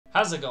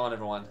How's it going,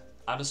 everyone?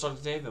 I'm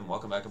Nostalgic Dave, and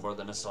welcome back aboard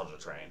the Nostalgia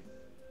Train.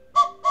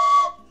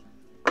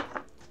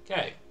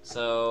 Okay,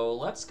 so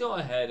let's go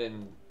ahead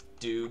and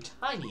do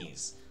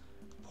Tiny's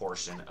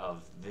portion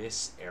of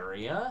this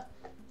area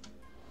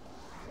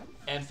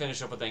and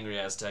finish up with Angry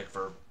Aztec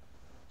for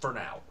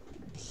now.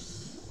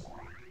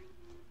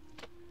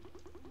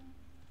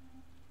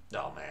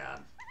 Oh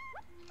man,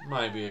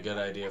 might be a good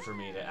idea for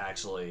me to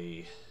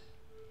actually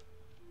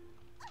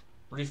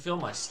refill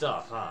my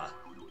stuff, huh?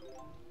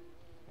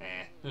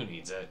 Who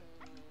needs it?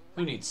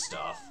 Who needs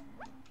stuff?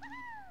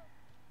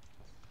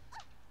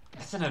 I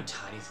think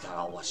Tiny's got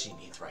all what she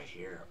needs right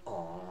here.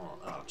 Oh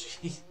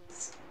jeez.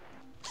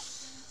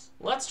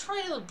 Let's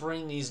try to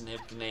bring these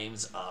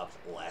nicknames up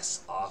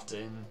less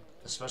often,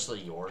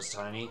 especially yours,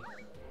 Tiny.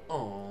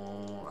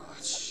 Oh,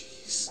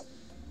 jeez.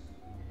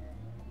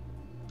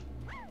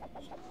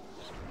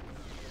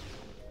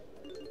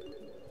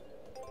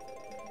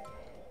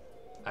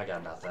 I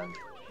got nothing.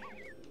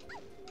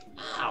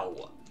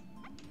 Ow!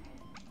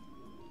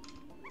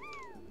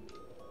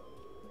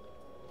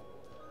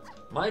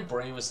 My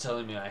brain was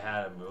telling me I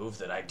had a move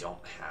that I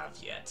don't have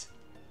yet.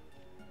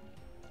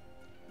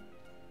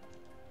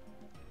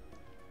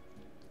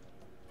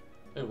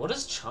 Wait, what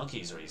is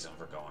Chunky's reason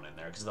for going in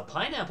there? Because the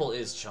pineapple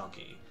is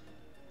Chunky.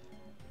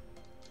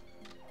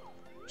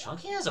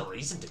 Chunky has a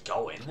reason to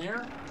go in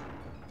there?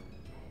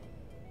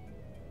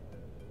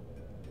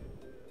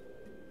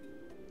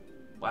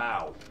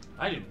 Wow.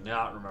 I do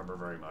not remember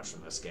very much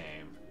from this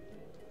game.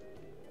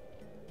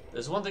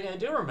 There's one thing I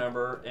do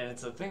remember, and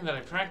it's a thing that I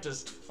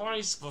practiced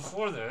twice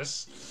before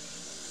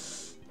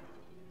this.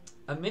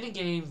 A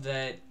minigame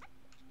that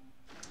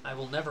I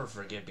will never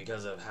forget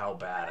because of how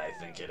bad I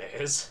think it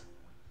is.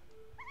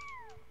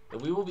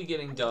 That we will be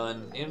getting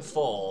done in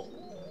full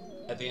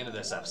at the end of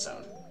this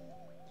episode.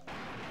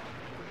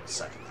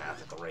 Second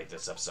half at the rate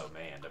this episode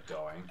may end up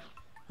going.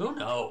 Who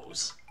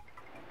knows?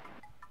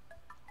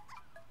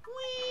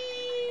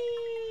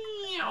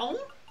 Meow.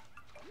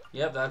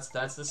 Yep,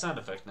 that's the sound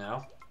effect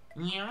now.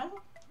 Meow.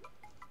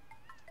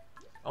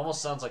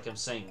 Almost sounds like I'm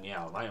saying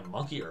meow. Am I a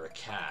monkey or a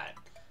cat?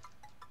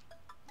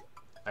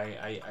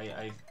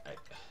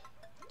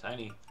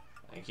 Tiny,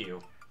 thank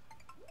you.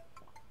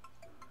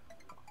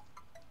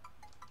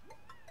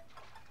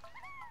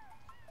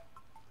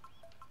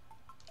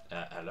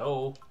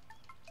 Hello?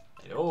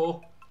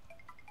 Hello?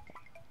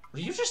 Were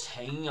you just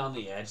hanging on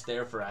the edge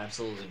there for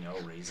absolutely no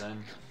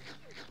reason?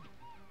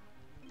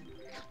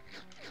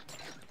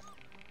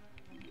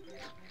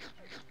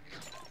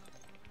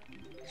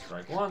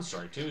 Strike one,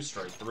 strike two,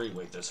 strike three.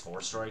 Wait, there's 4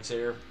 strikes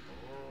here?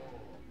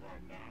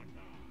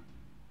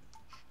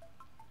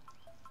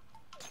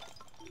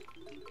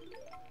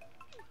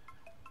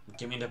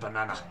 Give me the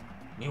banana.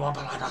 Me want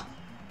banana.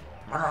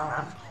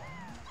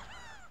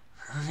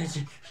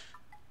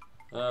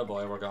 Oh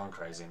boy, we're going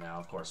crazy now.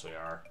 Of course we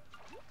are.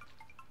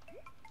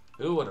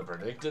 Who would have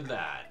predicted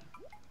that?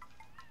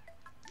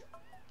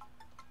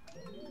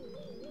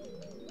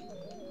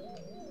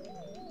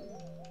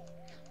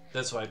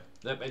 This way.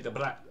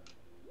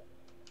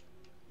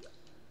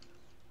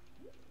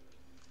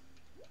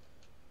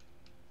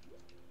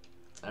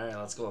 Alright,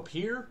 let's go up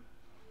here.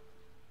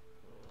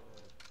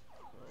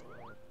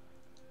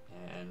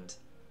 And...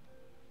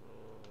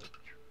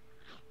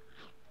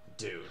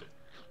 Dude.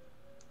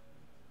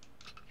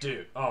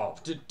 Oh,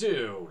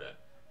 dude.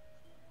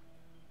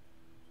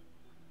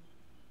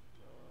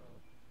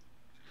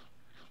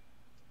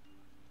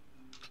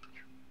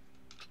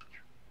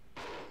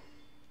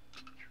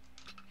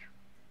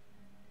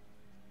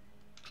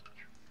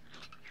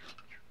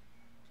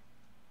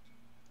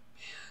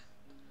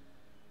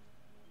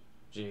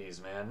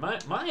 Jeez, man,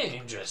 my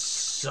aim just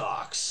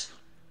sucks.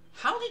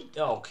 How did...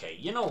 Okay,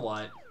 you know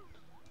what?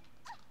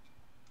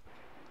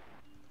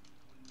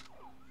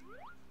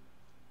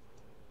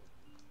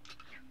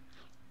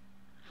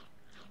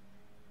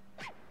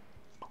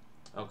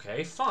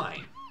 Okay,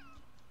 fine.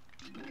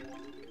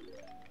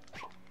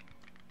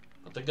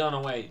 Put the gun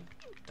away,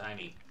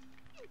 Tiny.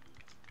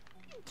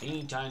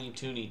 Teeny tiny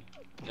toony,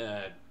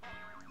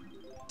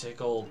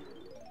 tickle,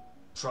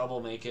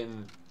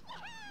 troublemaking.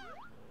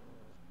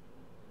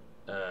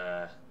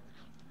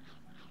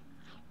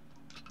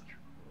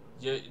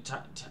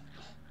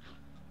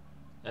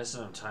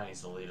 S&M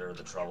Tiny's the leader of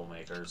the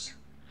troublemakers.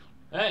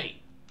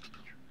 Hey!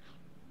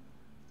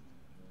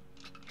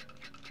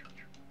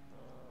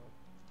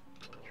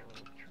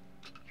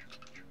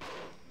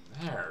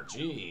 There,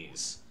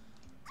 jeez.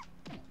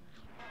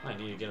 I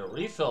need to get a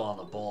refill on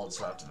the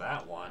bullets after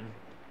that one.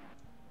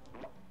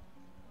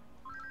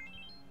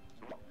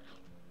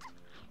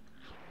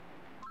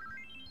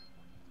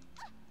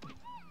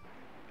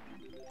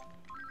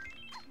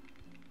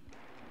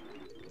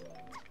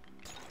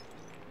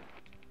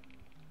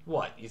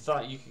 What, you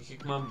thought you could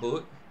kick my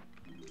butt?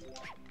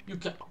 You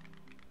can.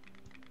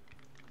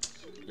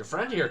 Your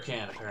friend here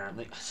can,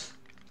 apparently.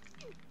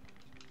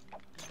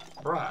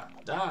 Bruh,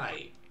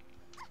 die.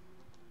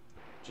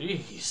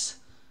 Jeez.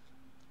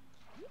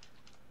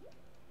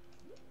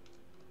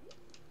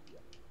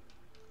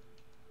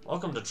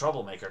 Welcome to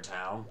Troublemaker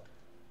Town.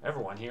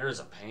 Everyone here is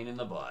a pain in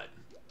the butt.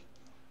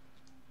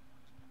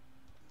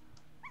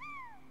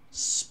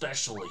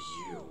 Especially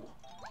you.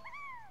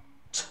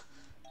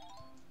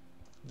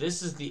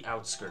 This is the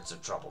outskirts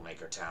of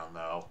Troublemaker Town,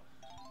 though.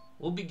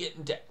 We'll be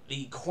getting to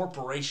the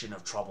corporation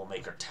of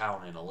Troublemaker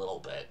Town in a little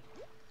bit.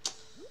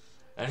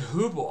 And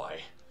hoo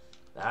boy,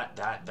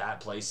 that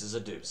place is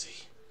a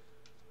doozy.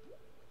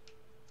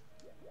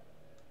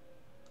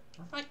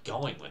 Where am I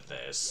going with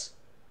this?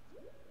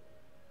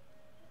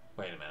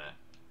 Wait a minute.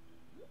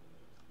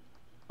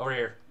 Over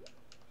here.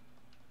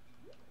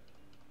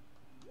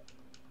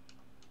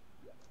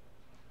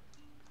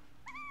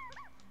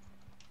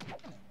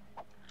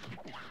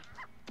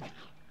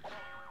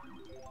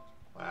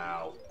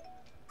 Wow.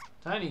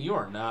 Tiny, you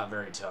are not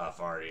very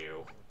tough, are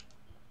you?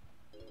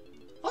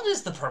 What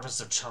is the purpose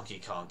of Chunky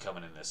Kong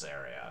coming in this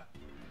area?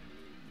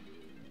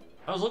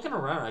 I was looking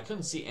around, I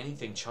couldn't see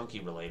anything Chunky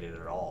related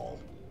at all.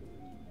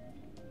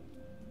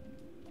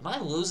 Am I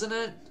losing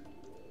it?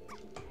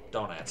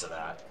 Don't answer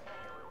that.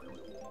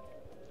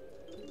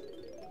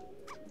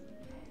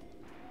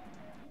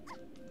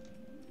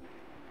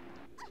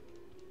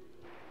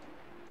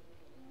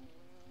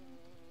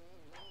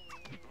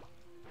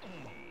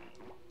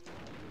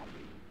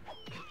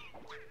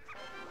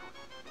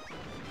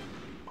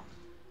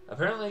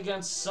 Apparently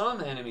against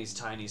some enemies,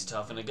 Tiny's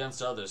tough, and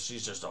against others,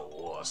 she's just a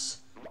wuss.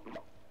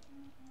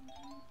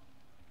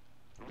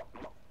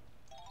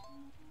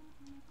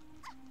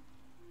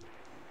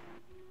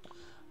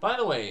 By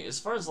the way, as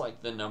far as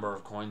like the number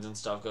of coins and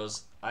stuff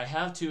goes, I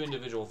have 2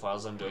 individual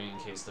files I'm doing in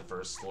case the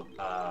first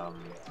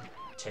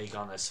take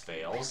on this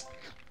fails.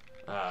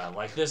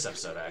 Like this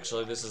episode,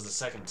 actually. This is the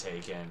second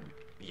take, and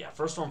yeah,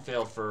 first one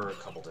failed for a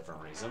couple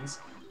different reasons.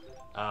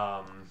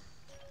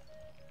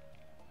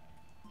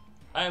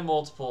 I have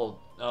multiple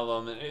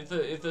of them, and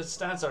if the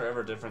stats are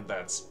ever different,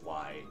 that's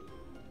why.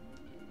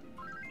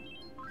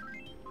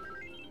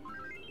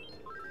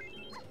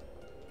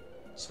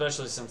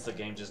 Especially since the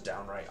game just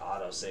downright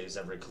auto-saves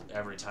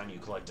every time you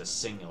collect a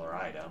singular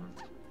item.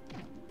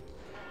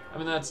 I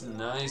mean, that's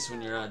nice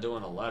when you're not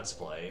doing a Let's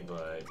Play,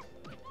 but...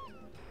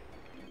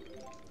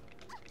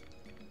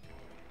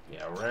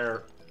 yeah,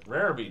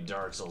 rare beat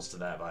Dark Souls to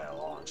that by a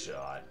long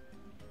shot.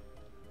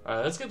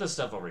 Alright, let's get this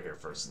stuff over here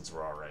first, since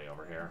we're already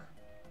over here.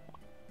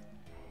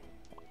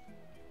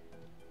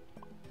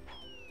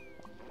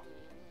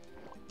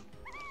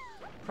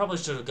 Probably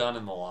should have gone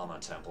in the Llama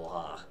Temple,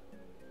 huh?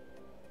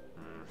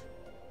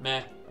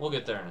 Meh, we'll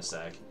get there in a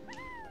sec.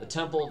 The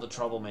Temple of the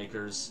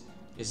Troublemakers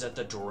is at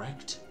the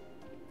direct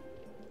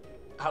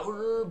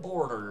outer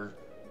border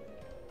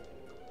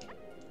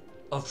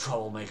of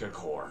Troublemaker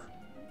Core.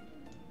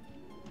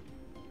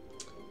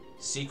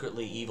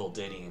 Secretly evil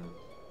Diddy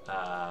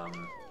and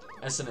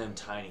S&M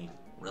Tiny,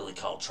 really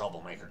called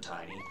Troublemaker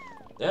Tiny,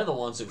 they're the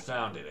ones who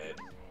founded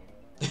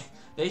it.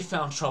 They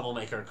found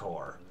Troublemaker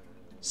Core,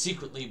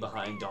 secretly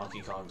behind Donkey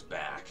Kong's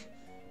back.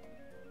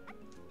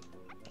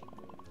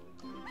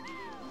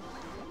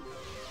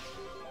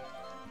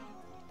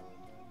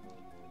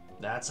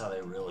 That's how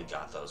they really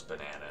got those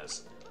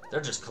bananas. They're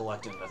just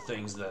collecting the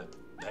things that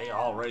they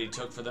already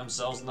took for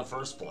themselves in the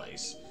first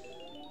place.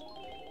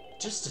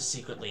 Just to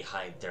secretly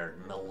hide their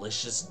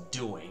malicious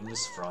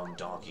doings from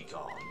Donkey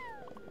Kong.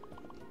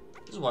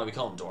 This is why we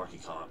call him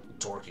Dorky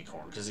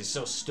Kong, because he's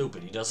so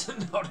stupid he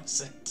doesn't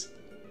notice it.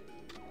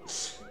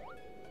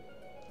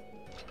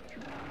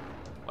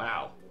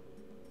 Wow.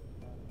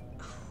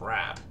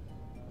 Crap.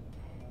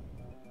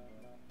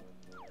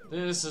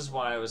 This is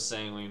why I was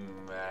saying we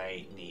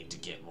might need to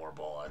get more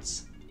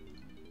bullets.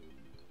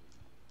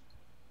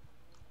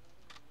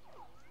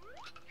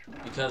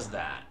 Because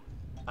that.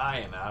 I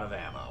am out of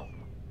ammo.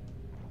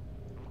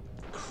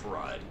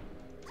 Crud.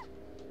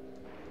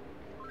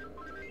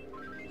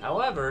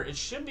 However, it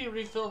should be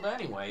refilled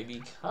anyway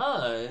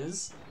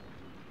because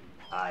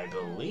I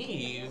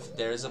believe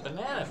there's a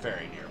banana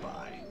fairy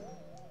nearby.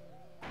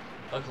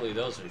 Luckily,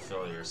 those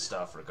refill your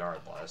stuff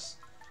regardless.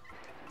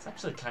 It's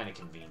actually kind of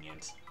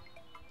convenient.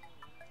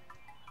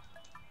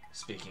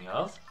 Speaking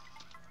of,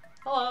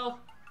 hello.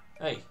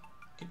 Hey,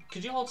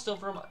 could you hold still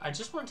for a moment? I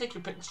just want to take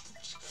your picture.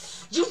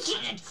 You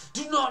can't!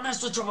 Do not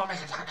mess with Troublemaker.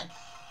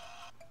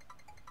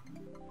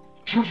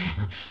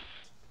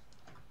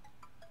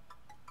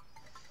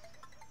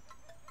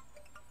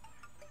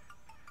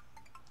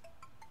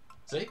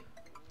 See?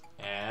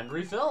 And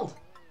refilled.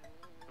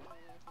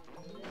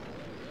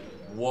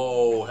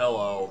 Whoa,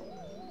 hello.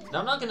 Now,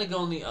 I'm not going to go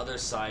on the other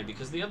side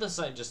because the other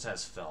side just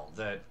has film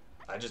that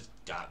I just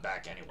got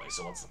back anyway,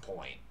 so what's the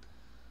point?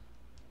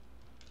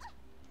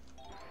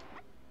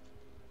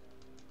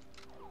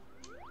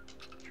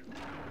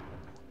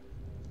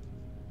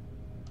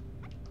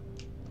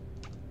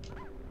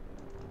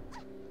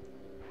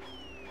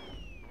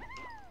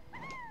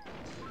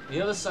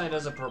 The other side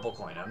has a purple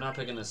coin. I'm not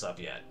picking this up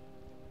yet.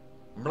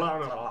 Blah,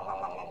 blah, blah,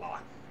 blah, blah, blah.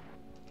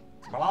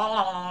 Blah,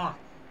 blah, blah.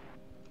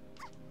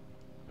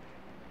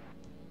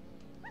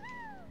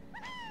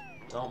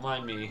 Don't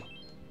mind me.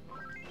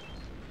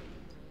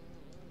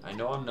 I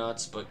know I'm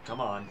nuts, but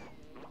come on.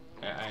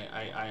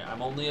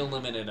 I'm only a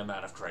limited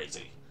amount of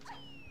crazy.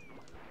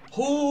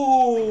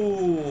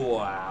 Ooh,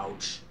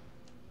 ouch.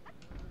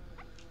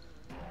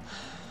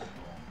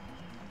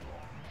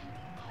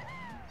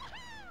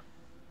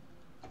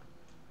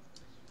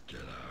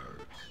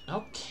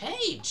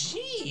 Okay,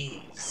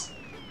 jeez.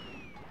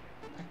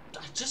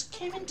 I just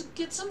came in to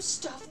get some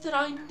stuff that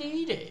I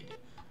needed.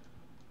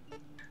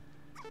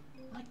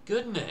 My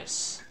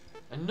goodness.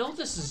 I know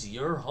this is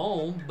your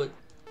home, but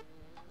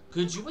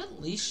could you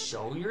at least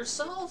show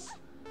yourself?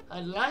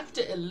 I'd like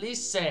to at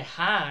least say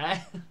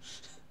hi.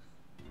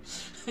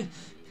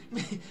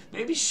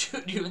 Maybe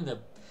shoot you in the...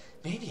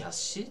 Maybe I'll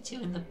shoot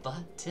you in the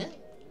butt too.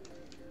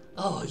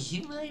 Oh,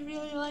 you might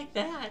really like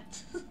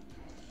that.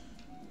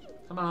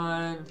 Come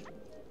on.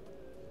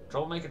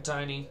 Troublemaker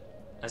Tiny.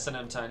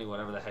 S&M Tiny,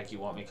 whatever the heck you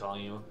want me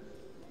calling you.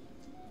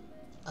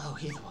 Oh,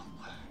 either one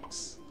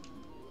works.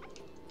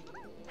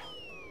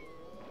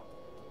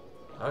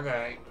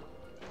 Okay.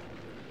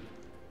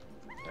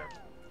 There.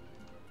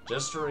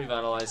 Just to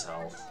revitalize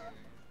health.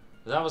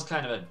 That was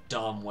kind of a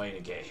dumb way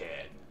to get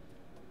hit.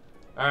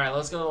 Alright,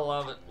 let's go to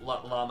the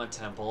Llama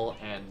Temple,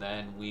 and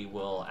then we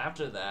will,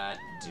 after that,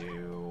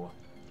 do...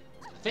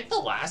 I think the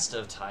last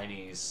of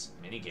Tiny's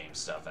minigame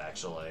stuff,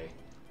 actually.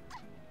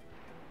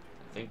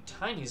 I think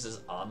Tiny's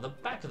is on the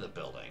back of the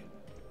building.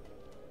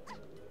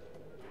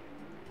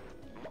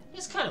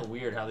 It's kind of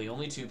weird how the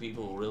only two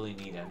people who really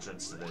need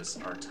entrance to this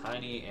are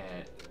Tiny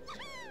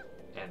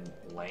and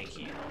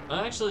Lanky.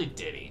 Actually,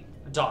 Diddy.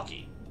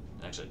 Donkey.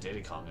 Actually,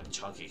 Diddy Kong and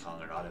Chunky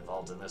Kong are not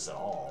involved in this at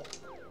all.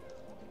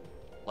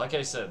 Like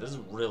I said, this is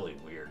really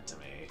weird to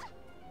me.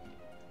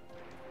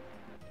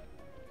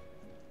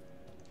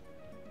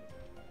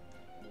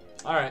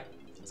 Alright,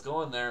 let's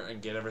go in there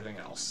and get everything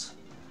else.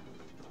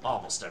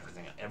 Almost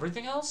everything.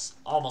 Everything else?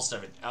 Almost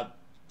everything.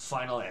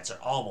 Final answer.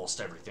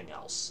 Almost everything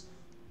else.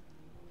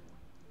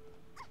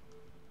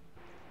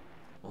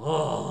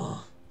 Ugh.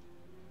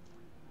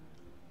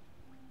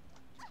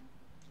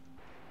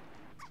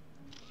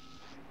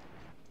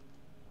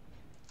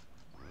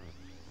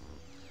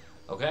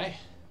 Okay.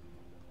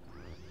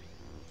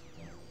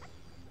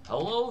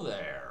 Hello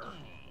there.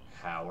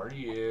 How are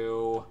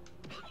you?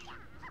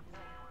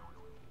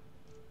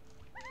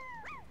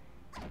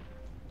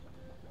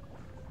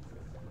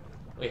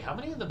 Wait, how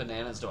many of the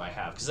bananas do I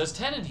have? Because there's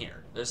 10 in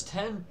here. There's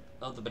 10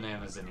 of the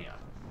bananas in here.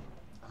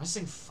 I'm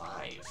missing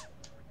 5.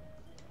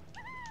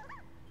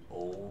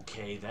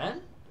 Okay,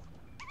 then.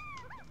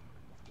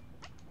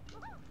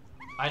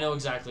 I know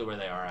exactly where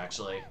they are,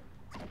 actually.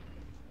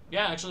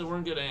 Yeah, actually, we're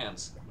in good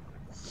hands.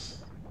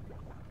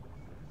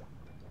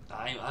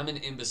 I'm an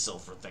imbecile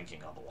for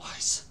thinking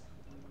otherwise.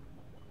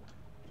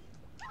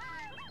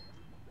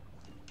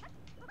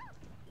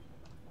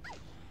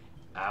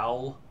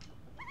 Ow.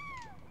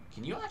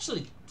 Can you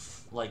actually,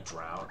 like,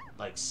 drown?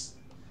 Like,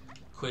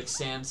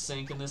 quicksand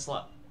sink in this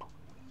lot?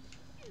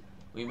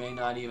 We may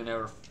not even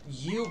ever...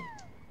 You!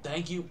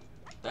 Thank you.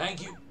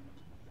 Thank you.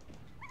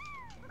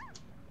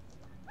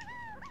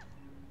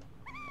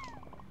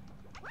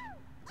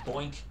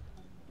 Boink.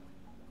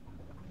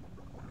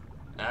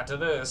 After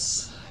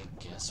this,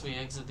 I guess we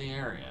exit the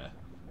area.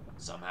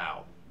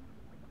 Somehow.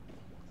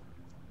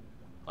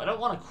 I don't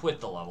want to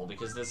quit the level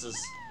because this is...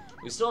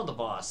 We still have the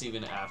boss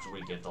even after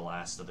we get the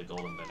last of the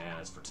golden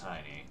bananas for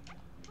Tiny.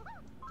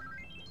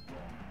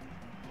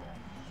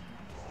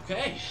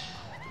 Okay.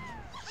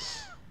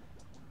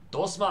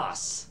 Dos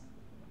más.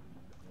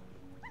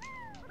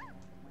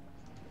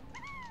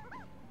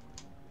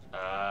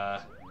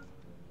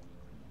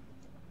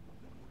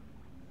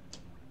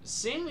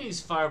 Seeing these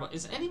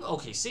fireballs...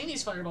 seeing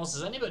these fireballs,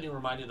 is anybody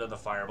reminded of the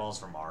fireballs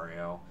from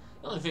Mario?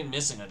 The only thing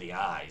missing are the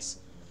eyes.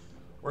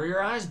 Where are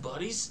your eyes,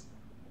 buddies?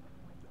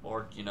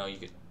 Or, you know, you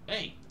could...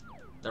 Hey,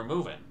 they're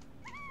moving.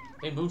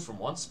 They moved from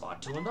one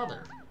spot to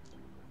another.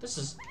 This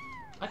is...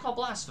 I call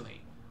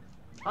blasphemy.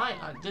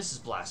 This is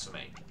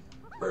blasphemy.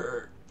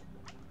 Brr.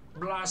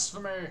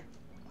 Blasphemy.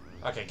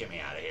 Okay, get me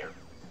out of here.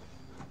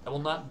 I will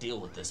not deal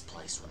with this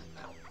place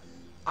right now.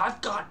 I've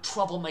got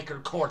Troublemaker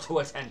Core to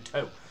attend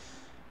to.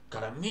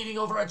 Got a meeting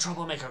over at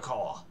Troublemaker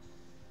Core.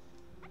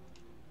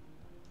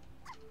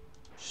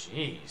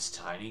 Jeez,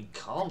 Tiny,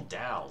 calm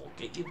down. We'll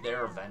get you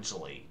there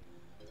eventually.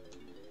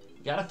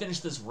 You gotta finish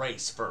this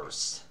race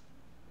first.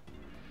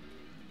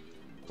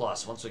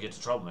 Plus, once we get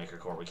to Troublemaker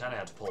Core, we kind of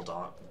have to pull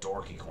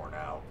Dorky Corn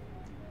out.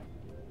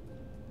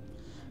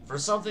 For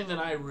something that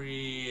I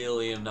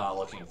really am not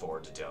looking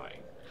forward to doing.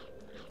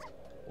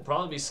 We'll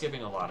probably be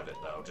skipping a lot of it,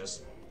 though.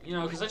 Just, you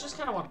know, because I just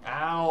kind of want...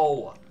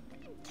 Ow!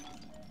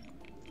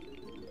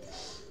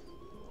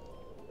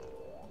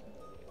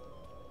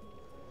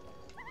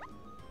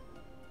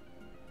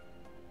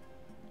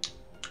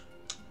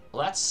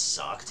 Well, that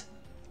sucked.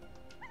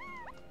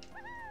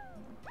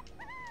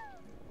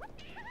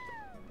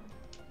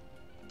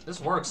 This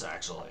works,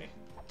 actually.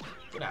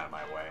 Get out of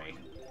my way.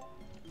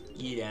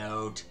 Get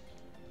out.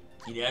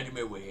 Get out of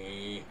my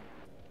way.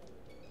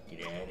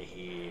 Get out of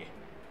here.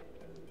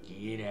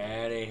 Get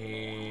out of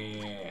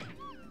here.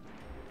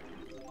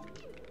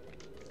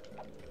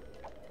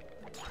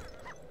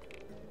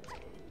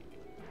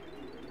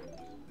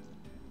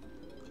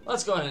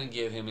 Let's go ahead and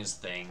give him his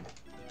thing.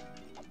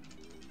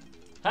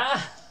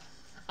 Ha!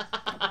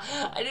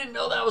 I didn't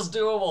know that was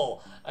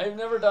doable. I've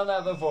never done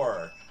that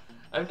before.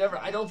 I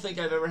don't think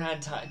I've ever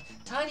had time.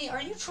 Tiny,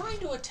 are you trying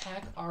to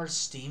attack our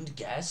esteemed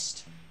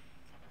guest?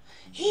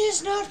 He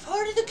is not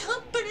part of the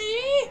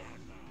company!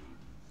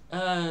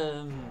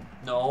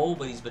 No,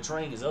 but he's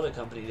betraying his other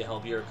company to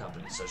help your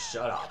company, so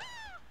shut up.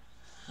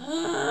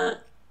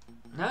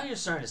 Now you're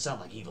starting to sound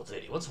like Evil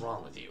Diddy. What's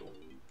wrong with you?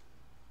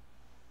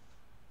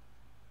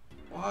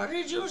 What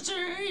did you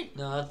say?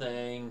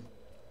 Nothing.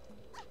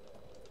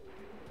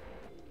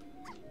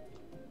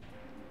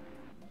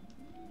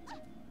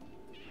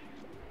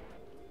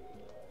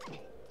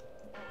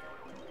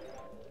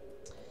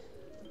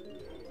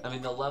 I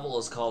mean, the level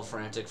is called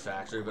Frantic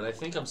Factory, but I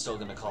think I'm still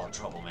going to call it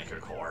Troublemaker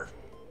Core.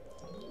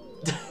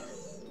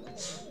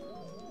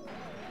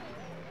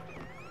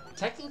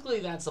 Technically,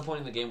 that's the point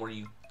in the game where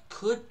you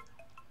could...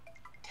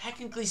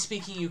 Technically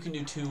speaking, you can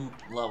do 2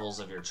 levels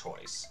of your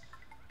choice.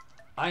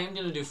 I am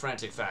going to do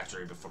Frantic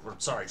Factory before...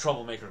 Sorry,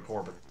 Troublemaker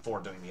Core before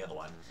doing the other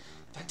one.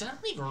 In fact, I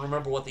don't even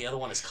remember what the other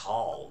one is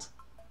called.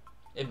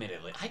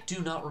 Admittedly, I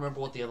do not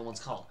remember what the other one's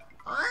called.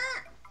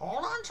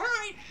 Hold on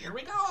tight. Here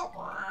we go.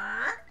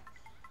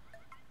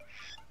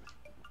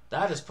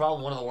 That is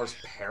probably one of the worst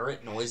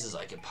parrot noises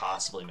I could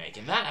possibly make.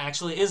 And that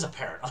actually is a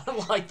parrot,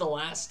 unlike the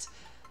last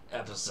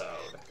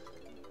episode.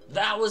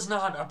 That was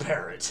not a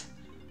parrot.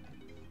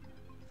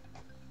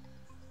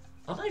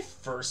 On my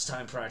first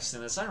time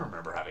practicing this, I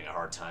remember having a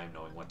hard time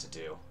knowing what to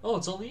do. Oh,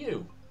 it's only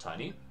you,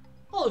 Tiny.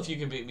 Well, if you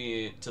can beat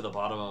me to the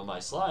bottom of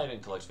my slide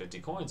and collect 50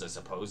 coins, I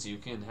suppose you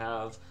can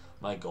have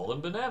my golden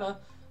banana.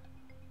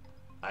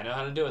 I know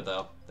how to do it,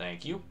 though.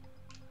 Thank you.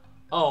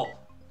 Oh.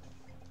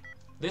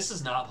 This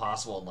is not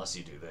possible unless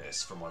you do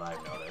this, from what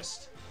I've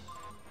noticed.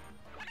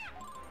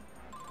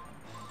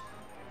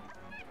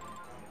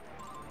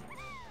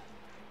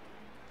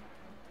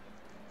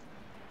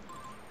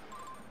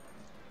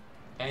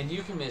 And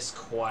you can miss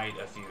quite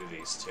a few of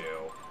these,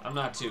 too. I'm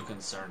not too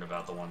concerned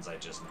about the ones I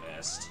just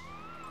missed.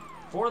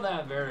 For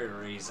that very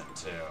reason,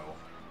 too.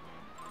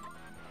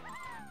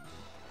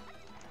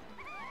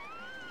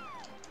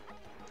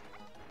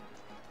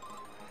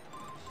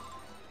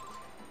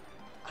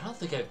 I don't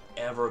think I've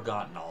ever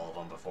gotten all of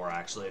them before,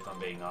 actually, if I'm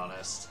being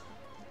honest.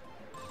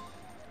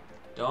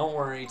 Don't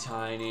worry,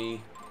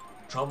 Tiny.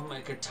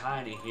 Troublemaker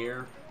Tiny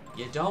here.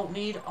 You don't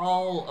need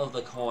all of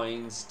the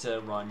coins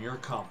to run your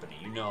company.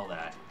 You know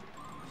that.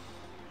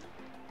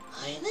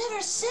 I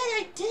never said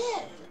I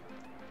did.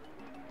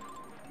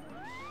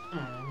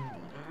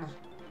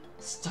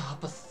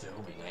 Stop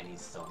assuming I need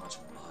so much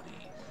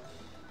money.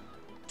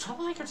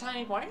 Troublemaker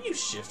Tiny, why are you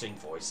shifting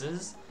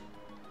voices?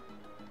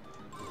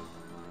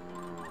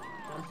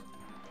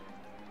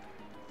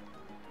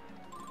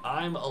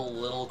 I'm a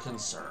little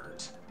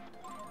concerned.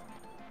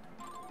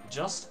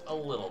 Just a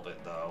little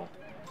bit, though.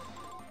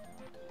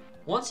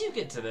 Once you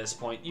get to this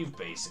point, you've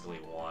basically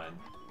won.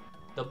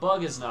 The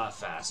bug is not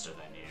faster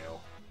than you.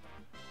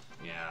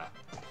 Yeah.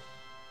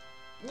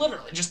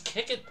 Literally, just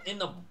kick it in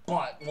the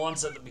butt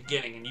once at the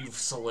beginning and you've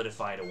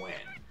solidified a win.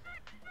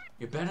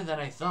 You're better than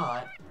I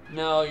thought.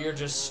 No, you're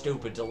just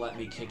stupid to let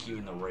me kick you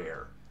in the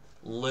rear.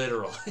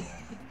 Literally.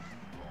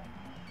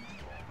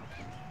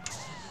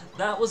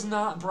 That was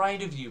not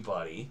bright of you,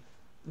 buddy.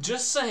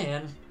 Just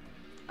saying.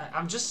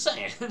 I'm just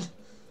saying.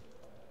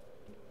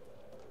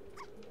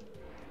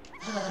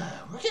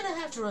 We're gonna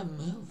have to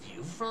remove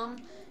you from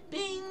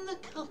being the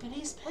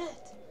company's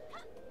pet.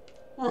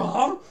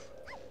 Wrong?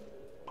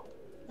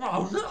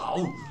 Oh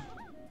no!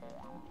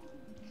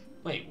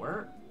 Wait,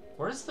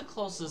 where's the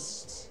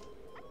closest?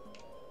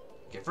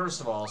 Okay,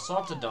 first of all,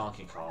 swap to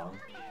Donkey Kong.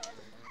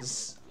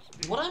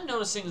 What I'm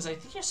noticing is I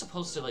think you're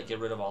supposed to like get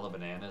rid of all the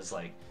bananas,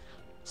 like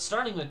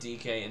starting with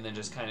DK and then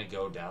just kind of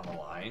go down the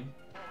line.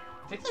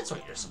 I think that's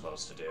what you're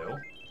supposed to do.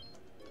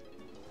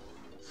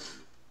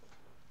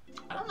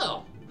 I don't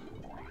know.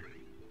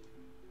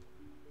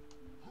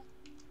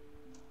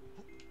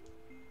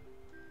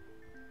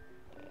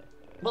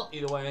 Well,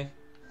 either way.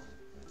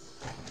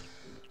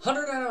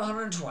 100 out of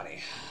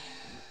 120.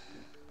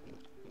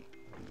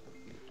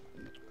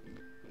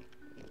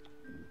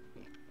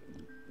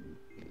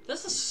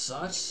 This is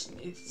such...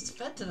 It's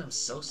fed to them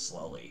so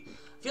slowly.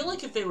 I feel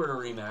like if they were to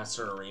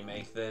remaster or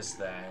remake this,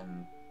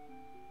 then...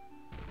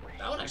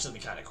 that would actually be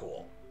kind of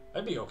cool.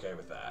 I'd be okay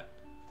with that.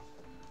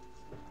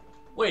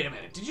 Wait a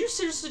minute, did you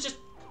seriously just...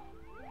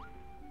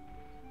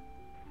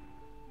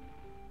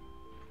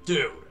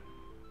 Dude.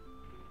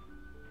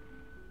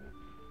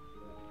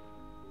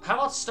 How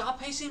about stop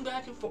pacing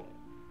back and forth?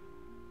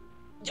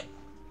 Yep.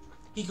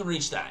 He can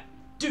reach that.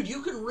 Dude,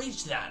 you can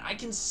reach that. I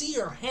can see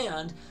your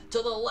hand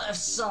to the left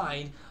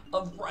side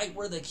of right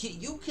where the key...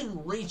 You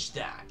can reach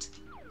that.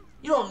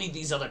 You don't need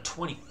these other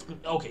 20...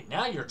 Okay,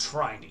 now you're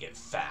trying to get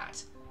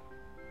fat.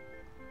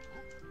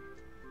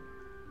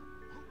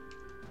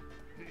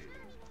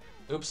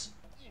 Oops.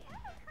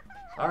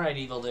 Alright,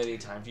 Evil Diddy,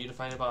 time for you to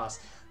fight a boss.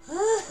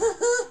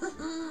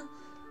 Oh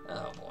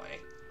boy.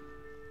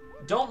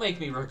 Don't make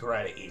me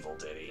regret it, Evil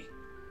Diddy.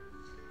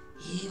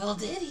 Evil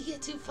Diddy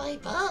get to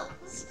fight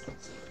boss.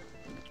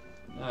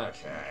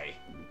 Okay.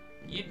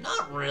 You're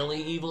not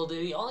really evil,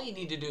 Diddy. All you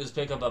need to do is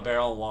pick up a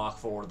barrel and walk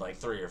forward like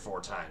 3 or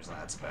 4 times, and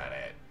that's about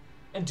it.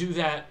 And do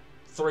that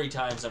 3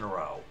 times in a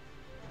row.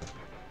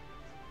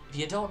 If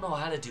you don't know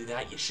how to do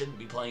that, you shouldn't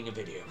be playing a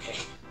video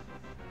game.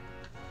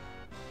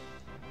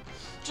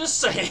 Just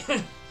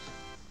saying.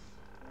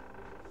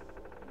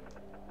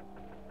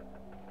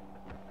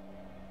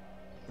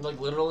 Like,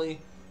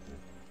 literally,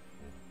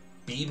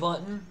 B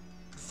button,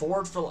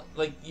 forward for,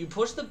 like, you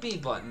push the B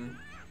button,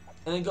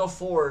 and then go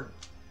forward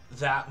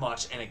that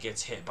much, and it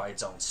gets hit by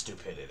its own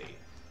stupidity.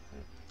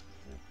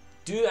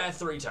 Do that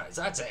 3 times.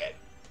 That's it.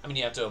 I mean,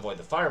 you have to avoid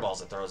the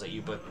fireballs it throws at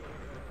you, but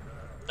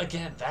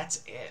again,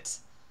 that's it.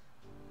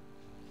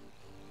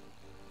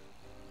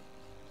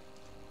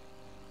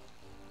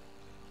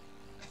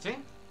 I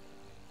think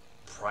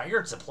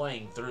prior to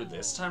playing through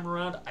this time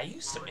around, I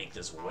used to make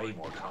this way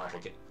more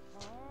complicated.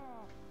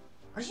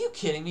 Are you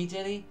kidding me,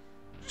 Diddy?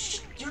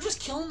 You're just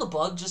killing the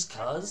bug just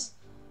cuz?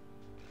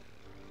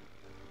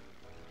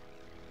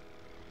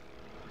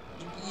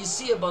 You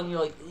see a bug and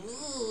you're like,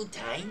 ooh,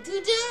 time to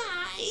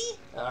die.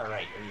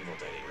 Alright, you're evil,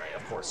 Diddy, right?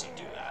 Of course you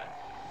do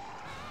that.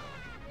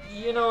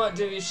 You know what,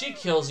 Diddy? If she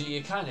kills you,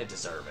 you kind of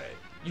deserve it.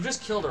 You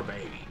just killed her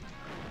baby.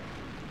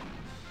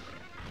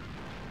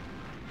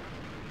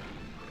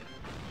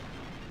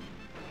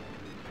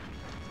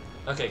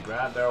 Okay,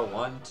 grab barrel.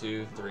 1,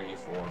 2, 3,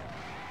 4.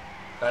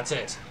 That's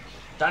it.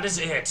 That is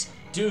it.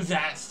 Do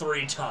that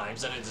 3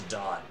 times and it's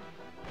done.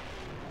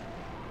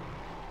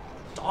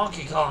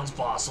 Donkey Kong's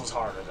boss was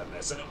harder than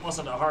this, and it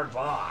wasn't a hard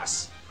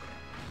boss.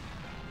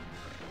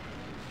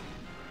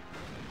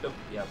 Oh,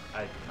 yep,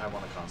 I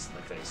want to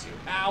constantly face you.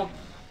 Ow!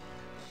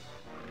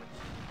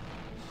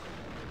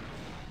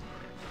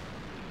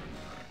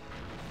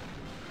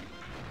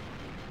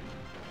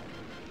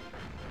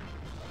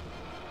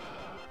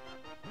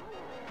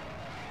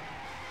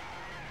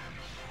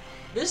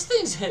 This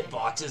thing's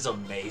hitbox is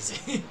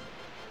amazing.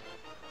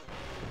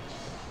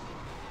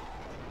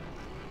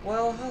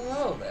 Well,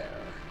 hello there.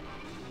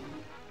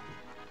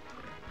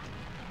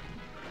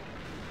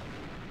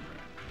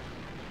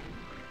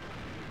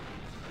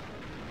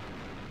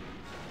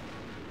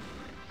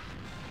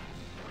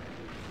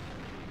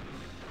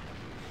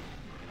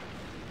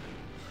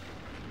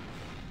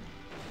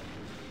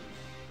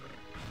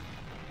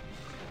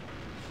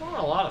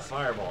 A lot of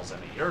fireballs in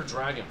it. You're a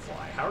dragonfly.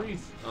 How are you?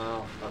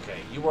 Oh, okay.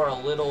 You are a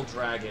little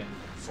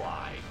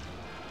dragonfly.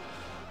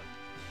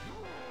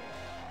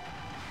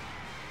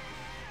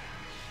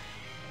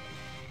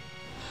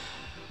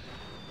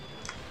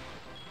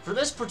 For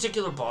this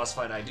particular boss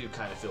fight, I do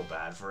kind of feel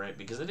bad for it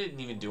because it didn't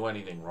even do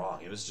anything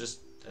wrong. It was just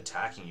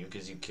attacking you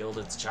because you killed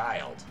its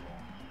child.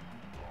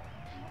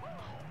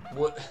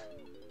 What?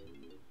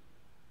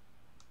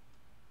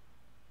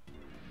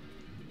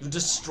 You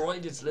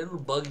destroyed its little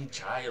buggy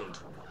child.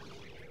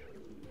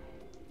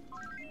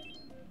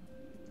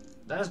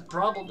 That is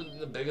probably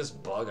the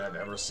biggest bug I've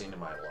ever seen in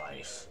my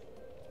life.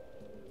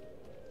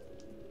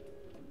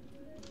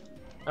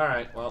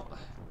 Alright, well,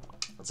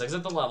 let's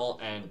exit the level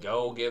and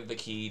go give the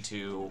key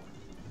to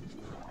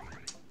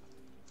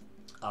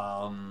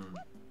Clumsy.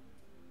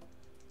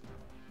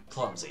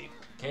 Clumsy.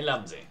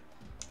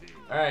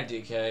 Alright,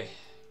 DK.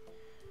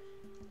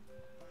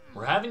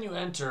 We're having you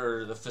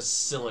enter the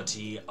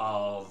facility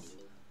of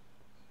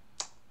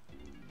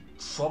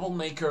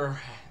Troublemaker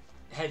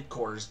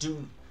headquarters.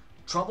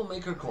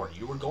 Troublemaker Court.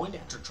 You were going to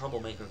enter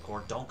Troublemaker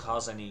Court. Don't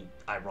cause any,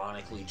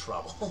 ironically,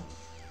 trouble.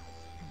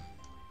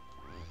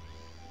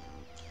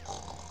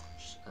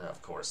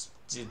 Of course.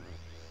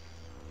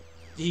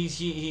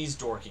 He's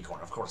dorky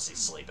corn. Of course he's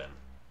sleeping.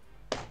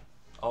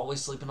 Always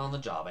sleeping on the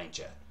job, ain't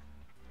ya?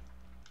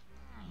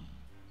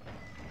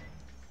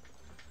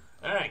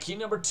 Alright, key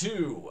number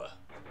 2.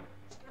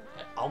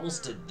 I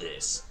almost did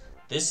this.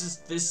 This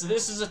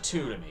is a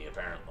 2 to me,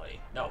 apparently.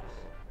 No,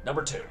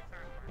 number 2.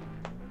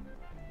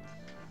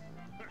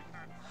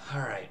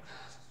 Alright.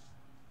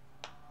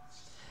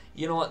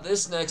 You know what?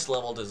 This next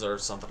level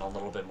deserves something a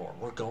little bit more.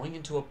 We're going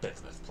into a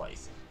business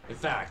place. In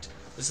fact,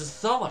 this is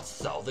so much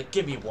so that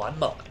give me one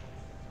moment.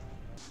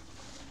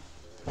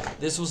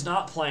 This was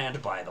not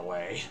planned, by the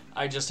way.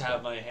 I just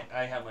have my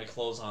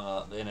clothes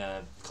on in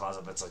a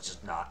closet that's like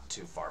just not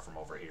too far from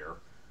over here.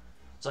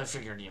 So I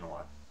figured, you know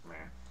what,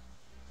 man.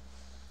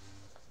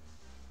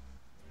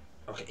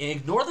 Okay, and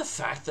ignore the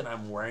fact that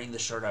I'm wearing the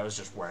shirt I was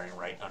just wearing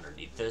right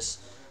underneath this.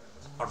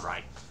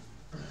 Alright.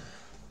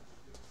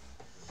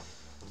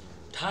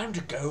 Time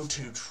to go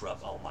to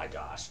trouble. Oh my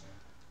gosh.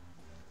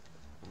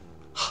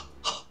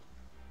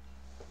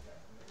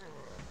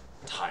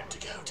 Time to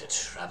go to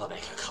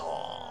Troublemaker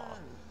Core.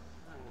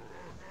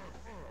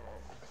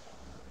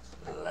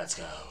 Let's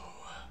go.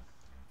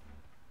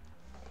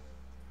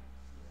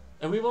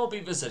 And we won't be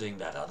visiting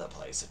that other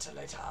place until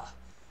later.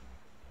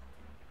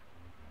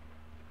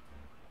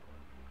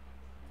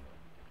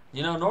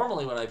 You know,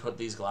 normally when I put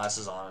these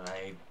glasses on and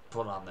I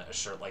put on a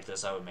shirt like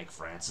this, I would make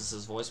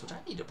Francis's voice, which I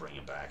need to bring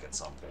him back at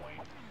some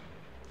point.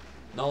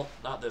 Nope,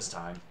 not this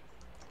time.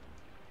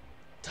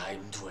 Time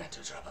to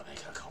enter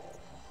Troublemaker Core.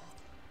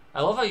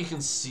 I love how you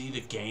can see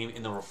the game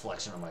in the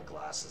reflection of my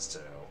glasses, too.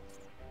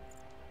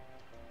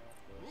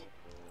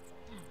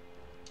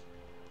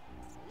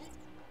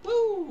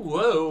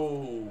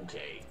 Whoa,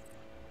 okay.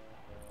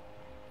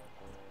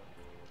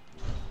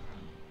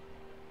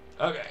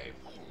 Okay.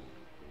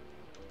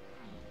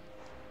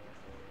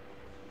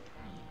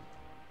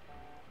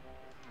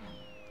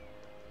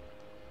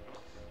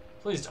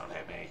 Please don't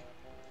hit me.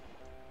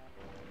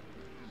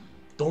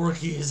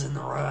 Dorky is in the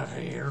right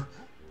here.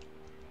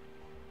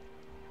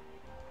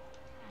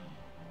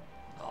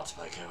 Not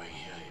by going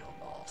here,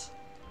 you're not.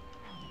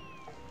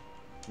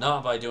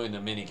 Not by doing the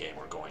minigame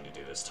we're going to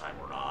do this time,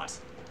 we're not.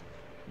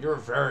 You're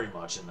very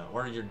much in the...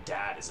 Or your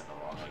dad is in the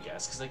wrong, I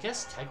guess. Because I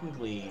guess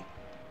technically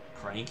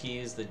Cranky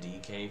is the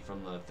DK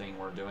from the thing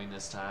we're doing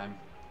this time.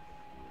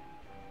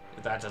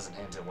 If that doesn't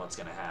hint at what's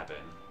going to happen.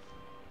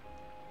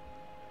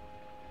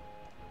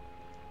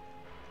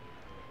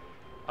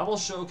 I will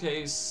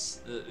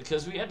showcase...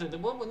 Because we have to...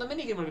 Well, the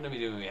minigame we're going to be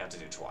doing, we have to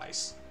do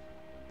twice.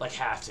 Like,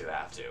 have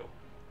to.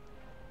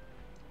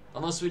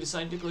 Unless we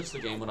decide to glitch the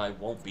game, when I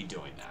won't be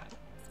doing that.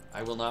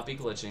 I will not be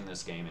glitching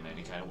this game in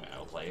any kind of way.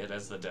 I'll play it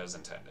as the devs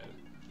intended.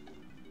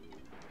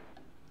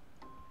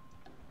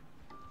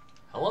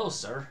 Hello,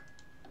 sir.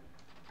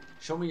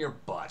 Show me your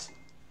butt.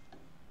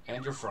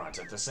 And your front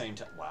at the same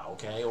time. Wow,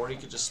 okay. Or you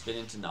could just spin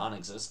into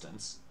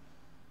non-existence.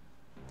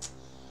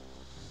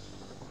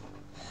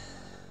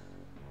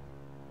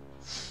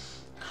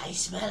 I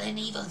smell an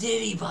evil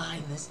ditty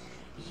behind this.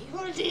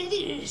 Evil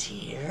ditty is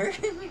here.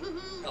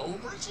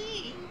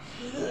 Overseeing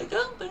the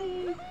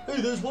company.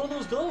 Hey, there's one of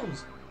those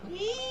guns.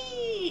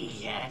 Wee,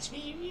 catch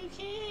me if you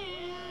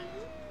can.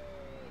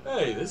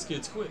 Hey, this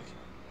kid's quick.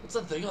 What's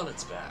that thing on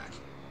its back?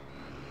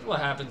 What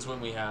happens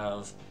when we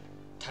have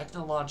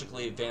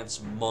technologically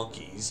advanced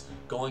monkeys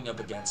going up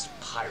against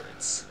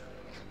pirates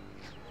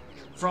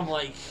from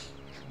like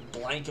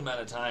blank amount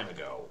of time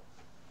ago?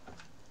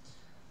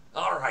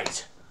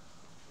 Alright.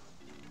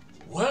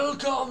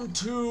 Welcome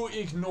to,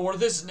 ignore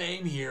this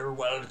name here,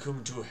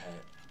 welcome to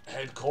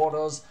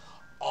headquarters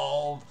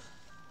of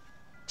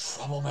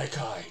Troublemaker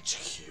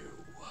HQ.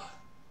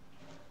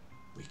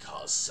 We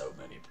cause so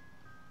many...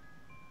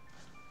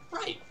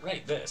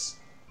 Right, this.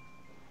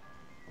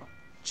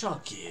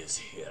 Chunky is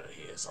here,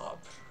 he is our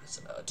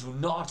prisoner. Do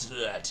not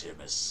let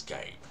him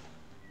escape.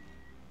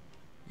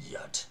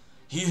 Yet,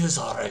 he is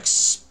our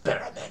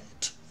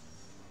experiment.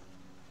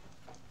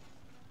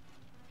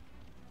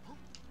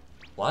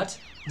 What?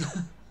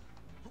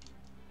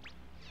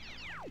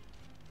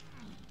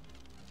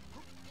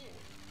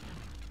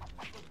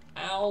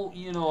 Ow,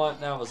 you know what,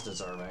 that was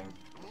deserving.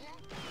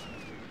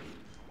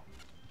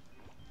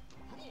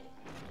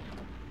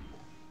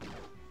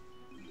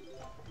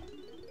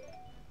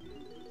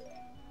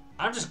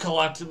 I'm just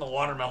collecting the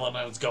watermelon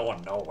and it's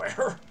going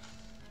nowhere.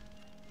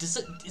 Is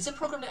it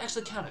programmed to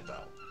actually count it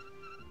though?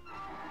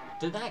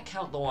 Did that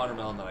count the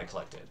watermelon that I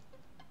collected?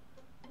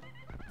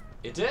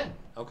 It did.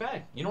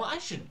 Okay. You know what? I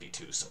shouldn't be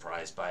too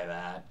surprised by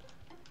that.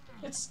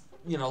 It's,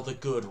 you know, the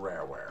good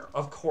rareware.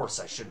 Of course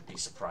I shouldn't be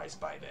surprised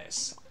by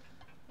this.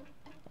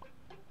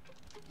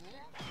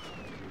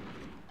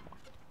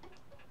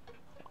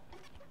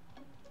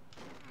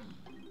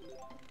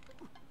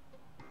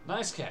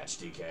 Nice catch,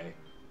 DK.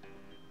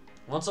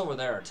 Once over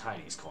there are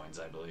Tiny's coins,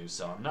 I believe,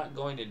 so I'm not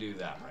going to do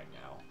that right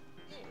now.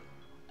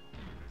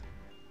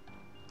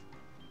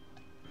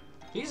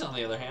 He's, on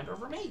the other hand,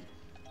 over me.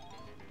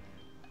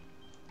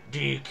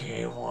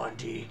 DK1,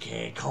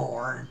 DK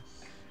corn.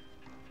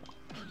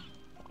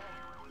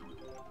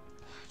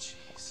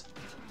 Jeez.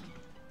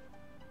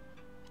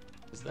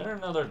 Is there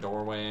another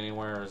doorway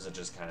anywhere, or is it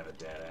just kind of a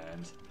dead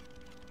end?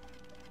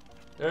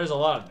 There's a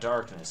lot of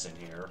darkness in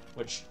here,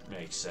 which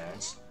makes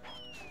sense.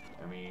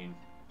 I mean,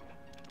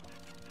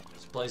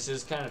 this place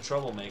is kind of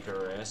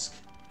troublemaker-esque.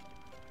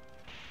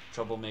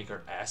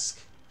 Troublemaker-esque.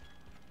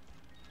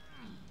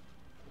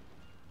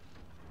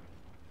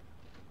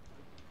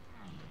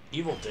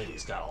 Evil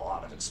Diddy's got a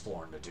lot of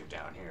exploring to do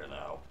down here,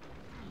 though.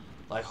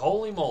 Like,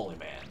 holy moly,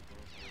 man.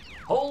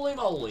 Holy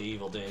moly,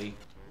 Evil Diddy.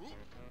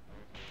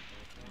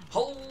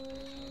 Holy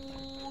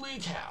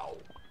cow.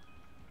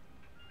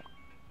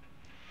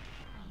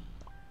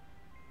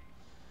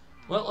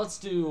 Well, let's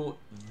do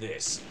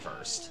this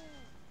first.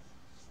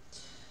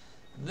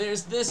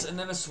 There's this and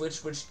then a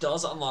switch which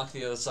does unlock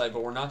the other side,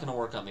 but we're not going to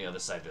work on the other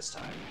side this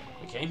time.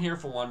 We came here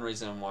for one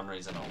reason and one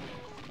reason only.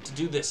 To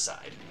do this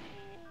side.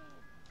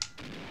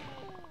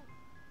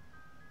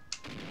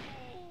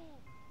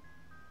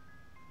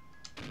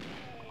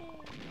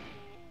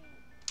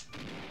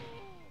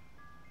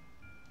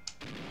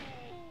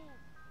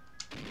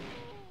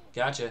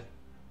 Gotcha.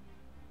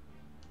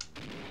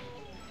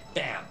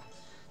 Bam.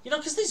 You know,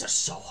 because these are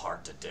so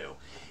hard to do.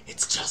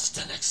 It's just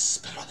an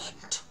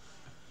experiment.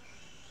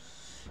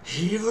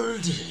 Evil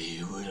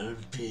Diddy will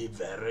be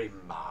very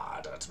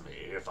mad at me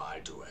if I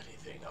do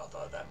anything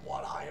other than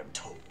what I am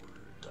told.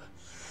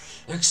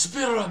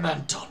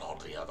 Experiment on all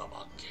the other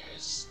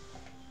monkeys.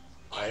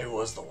 I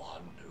was the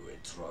one who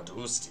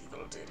introduced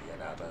Evil Diddy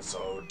in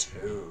episode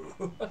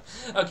 2.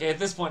 Okay, at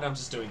this point I'm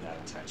just doing that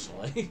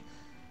intentionally.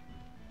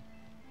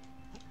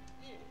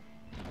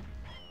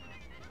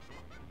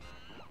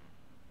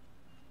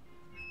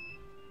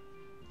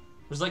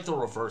 was like the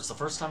reverse. The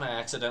first time I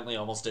accidentally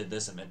almost did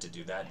this and meant to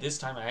do that. This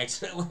time I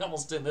accidentally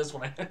almost did this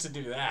when I meant to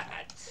do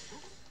that.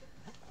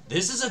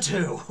 This is a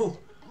 2.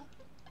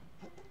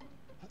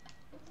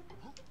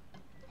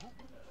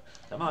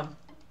 Come on.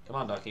 Come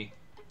on, Ducky.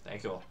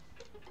 Thank you.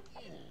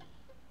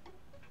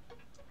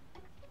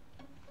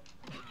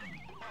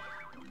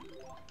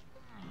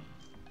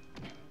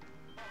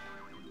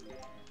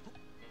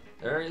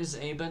 There is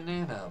a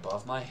banana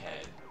above my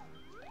head.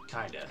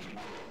 Kinda.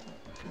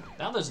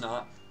 Now there's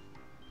not.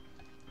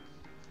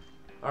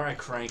 Alright,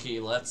 Cranky,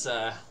 let's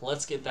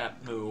get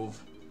that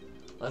move.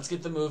 Let's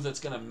get the move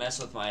that's gonna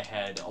mess with my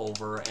head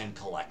over and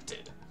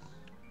collected.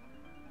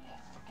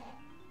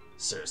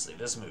 Seriously,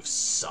 this move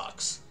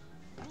sucks.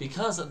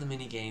 Because of the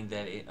minigame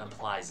that it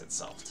applies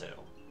itself to.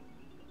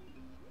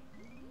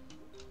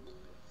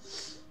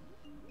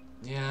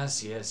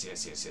 Yes, yes,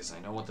 yes, yes, yes. I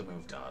know what the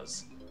move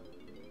does.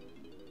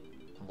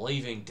 I'm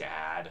leaving,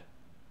 Dad.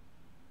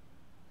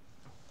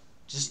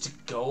 Just to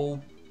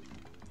go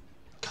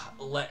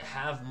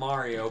have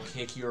Mario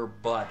kick your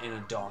butt in a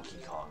Donkey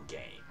Kong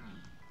game.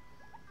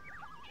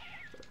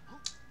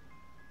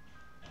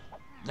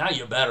 Now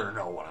you better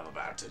know what I'm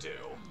about to do.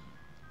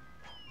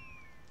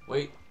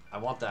 Wait, I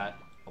want that.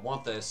 I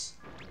want this.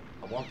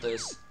 I want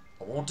this.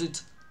 I want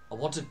it. I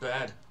want it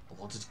bad. I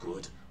want it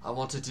good. I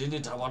want it in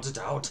it. I want it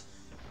out.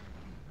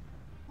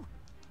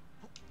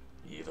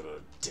 Evil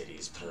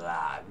Diddy's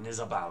plan is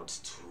about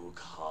to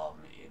come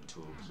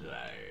into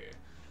play.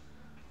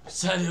 I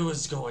said it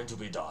was going to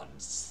be done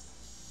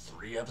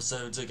 3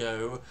 episodes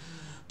ago,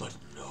 but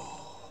no.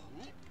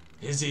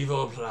 His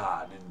evil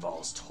plan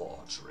involves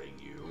torturing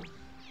you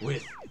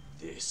with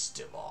this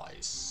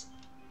device.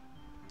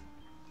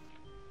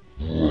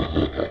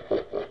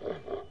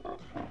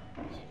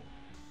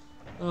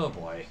 Oh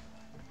boy.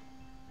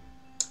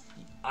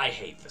 I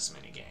hate this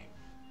minigame.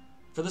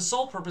 For the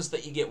sole purpose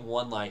that you get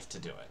 1 life to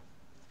do it.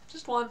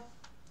 Just 1.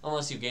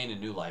 Unless you gain a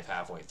new life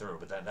halfway through,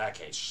 but in that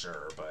case,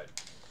 sure, but...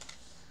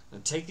 I'm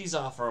gonna take these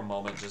off for a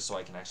moment just so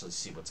I can actually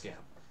see what's going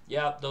on.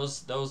 Yeah,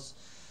 those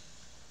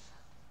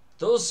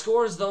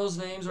scores, those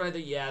names right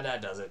there, yeah,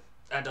 that does it.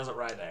 That does it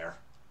right there.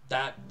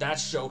 That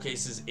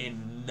showcases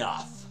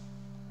enough.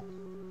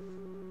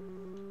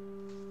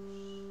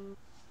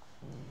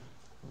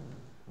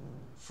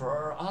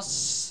 For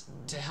us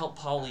to help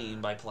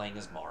Pauline by playing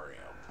as Mario.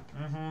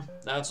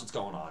 That's what's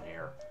going on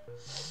here.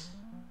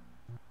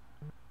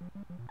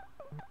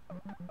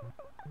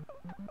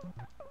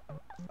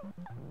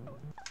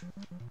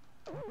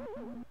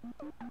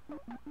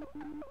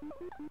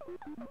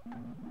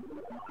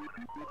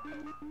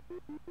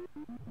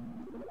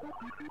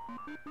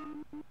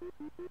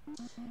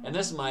 And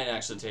this might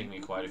actually take me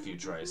quite a few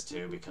tries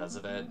too because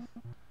of it.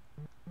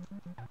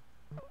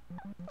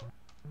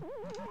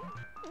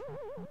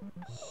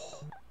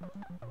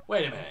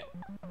 Wait a minute.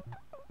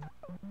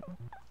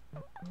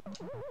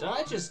 Did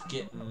I just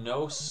get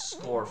no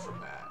score from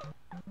that?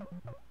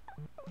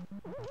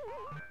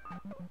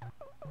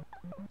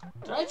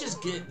 Did I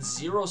just get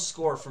 0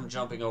 score from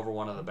jumping over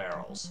one of the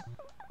barrels?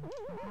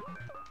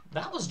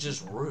 That was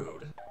just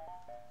rude.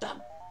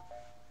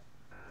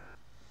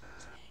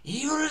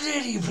 Evil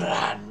Diddy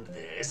planned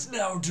this,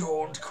 now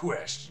don't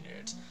question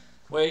it.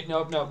 Wait,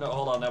 no,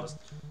 hold on, that was...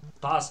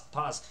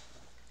 Pause.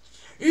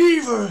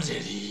 Evil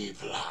Diddy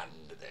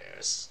planned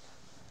this.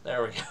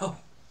 There we go.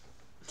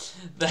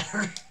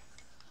 There.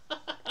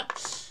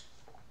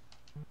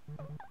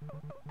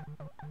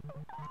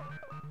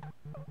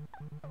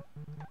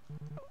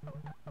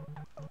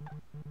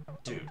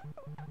 Dude.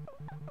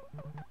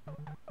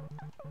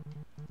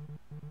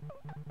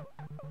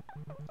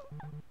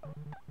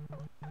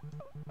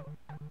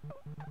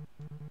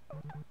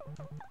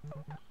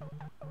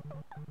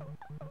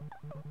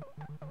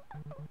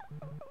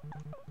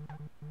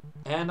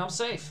 And I'm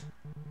safe.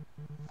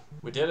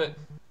 We did it.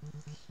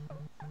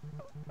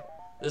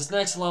 This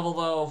next level,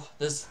 though,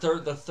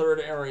 the third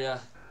area,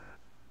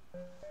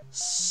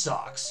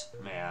 sucks,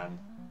 man.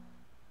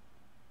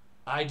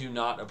 I do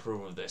not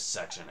approve of this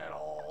section at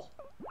all.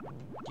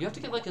 You have to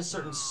get like a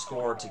certain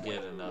score to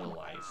get another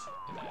life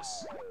in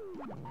this.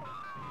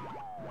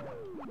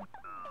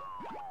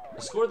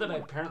 A score that I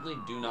apparently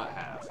do not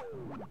have.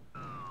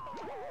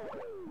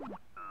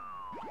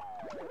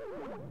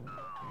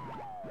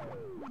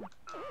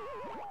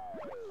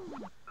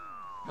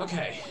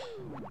 Okay.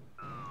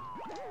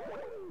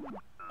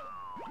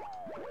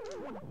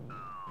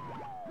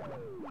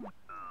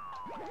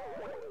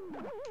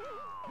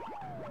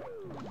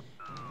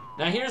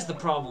 Now here's the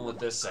problem with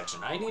this section.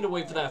 I need to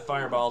wait for that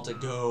fireball to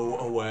go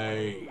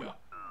away.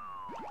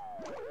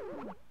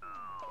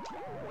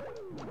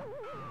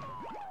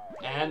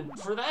 And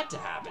for that to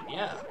happen,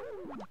 yeah.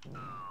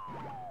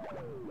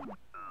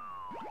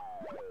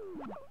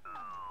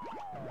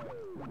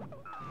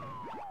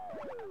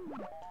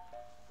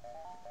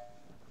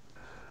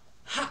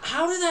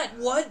 How did that,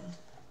 what?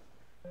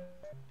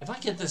 If I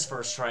get this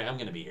first try, I'm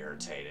gonna be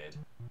irritated.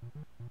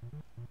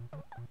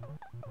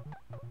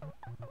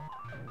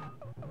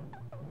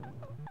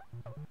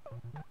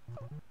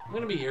 I'm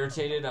gonna be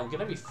irritated. I'm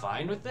gonna be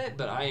fine with it,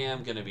 but I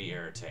am gonna be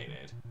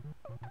irritated.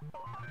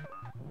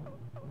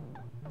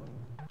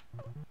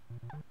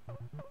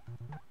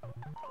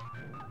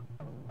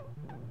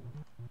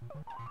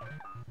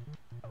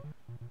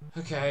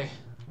 Okay.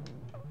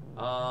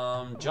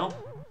 Jump.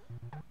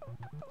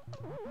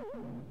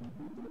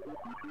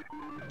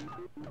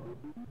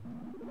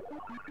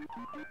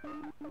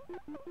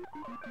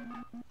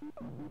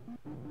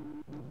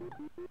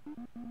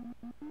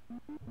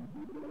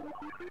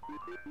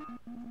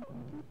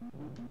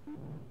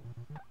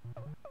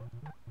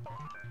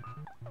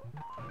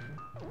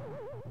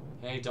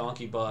 Hey,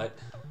 donkey butt.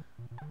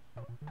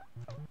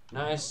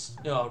 Nice.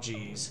 Oh,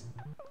 jeez.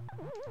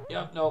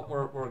 Yep. No,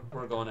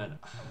 we're going in.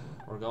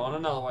 We're going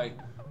another way.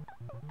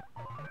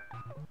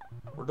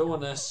 We're doing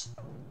this.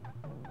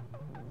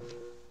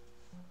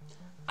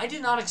 I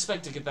did not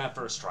expect to get that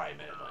first try,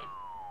 admittedly.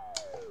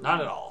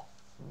 Not at all.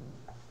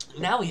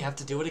 Now we have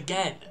to do it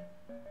again.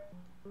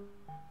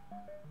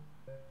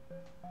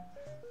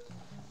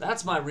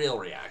 That's my real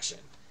reaction.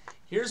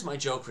 Here's my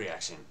joke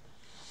reaction.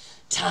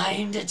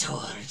 Time to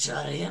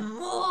torture him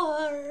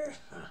more.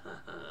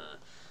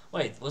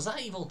 Wait, was that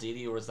Evil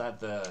Didi or was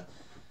that the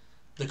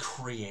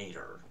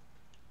creator?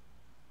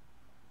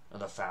 Or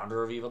the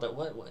founder of Evil Didi?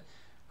 What?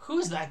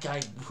 Who's that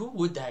guy? Who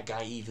would that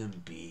guy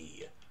even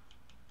be?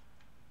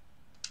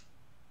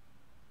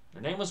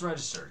 Your name was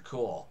registered.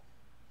 Cool.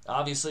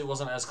 Obviously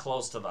wasn't as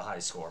close to the high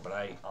score, but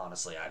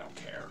honestly, I don't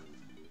care.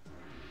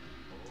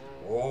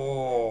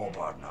 Oh,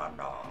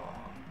 banana.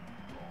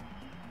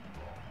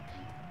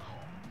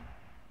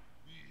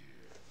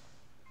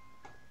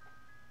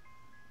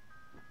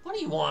 What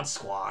do you want,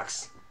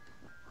 Squawks?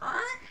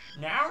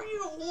 Now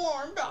you've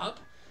warmed up.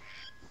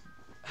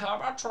 How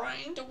about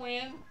trying to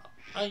win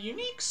a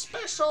unique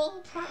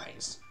special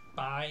prize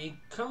by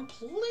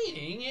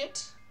completing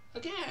it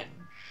again?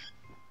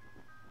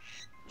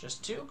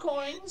 Just 2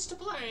 coins to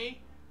play.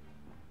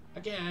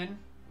 Again.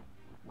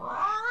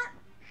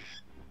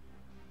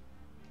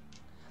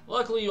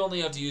 Luckily, you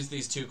only have to use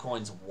these 2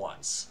 coins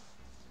once.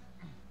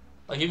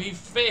 Like, if you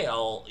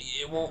fail,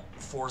 it won't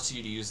force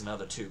you to use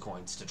another 2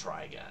 coins to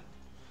try again.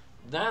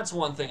 That's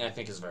one thing I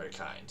think is very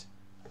kind.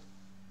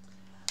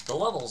 The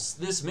levels,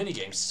 this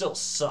minigame still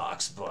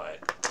sucks,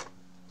 but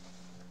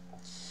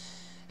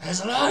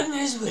as long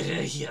as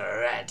we're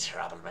here at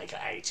Troublemaker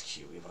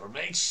HQ, we will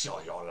make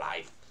sure your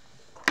life...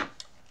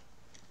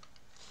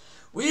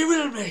 We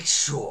will make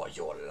sure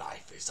your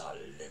life is a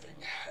living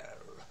hell.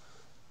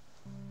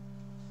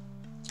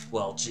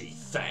 Well, gee,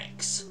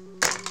 thanks.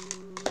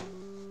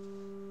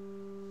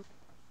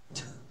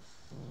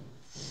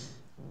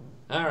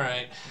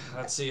 Alright,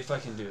 let's see if I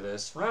can do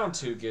this. Round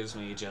 2 gives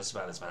me just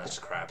about as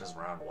much crap as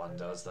round 1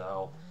 does,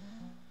 though.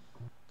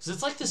 Because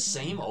it's like the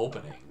same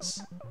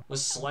openings, with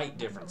slight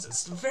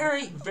differences.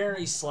 Very,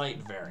 very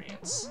slight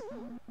variance.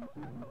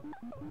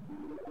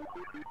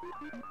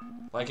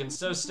 Like,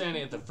 instead of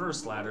standing at the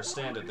first ladder,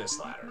 stand at this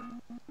ladder.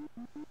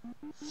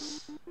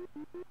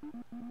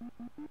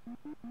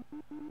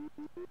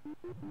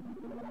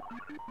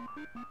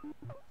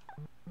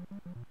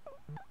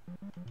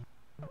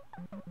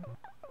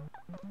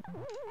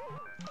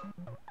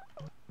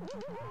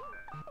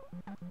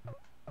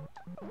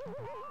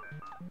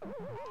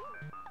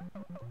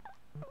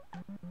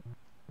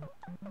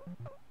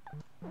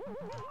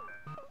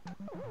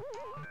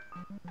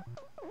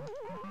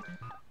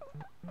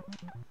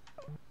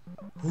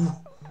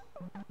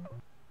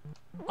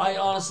 I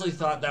honestly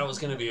thought that was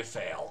going to be a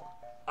fail.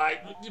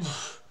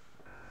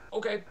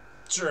 Okay,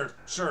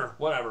 sure,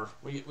 whatever.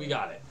 We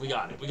got it. We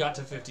got it. We got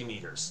to 50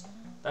 meters.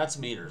 That's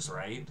meters,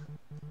 right?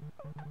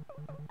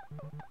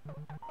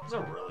 Those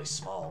are really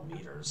small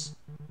meters.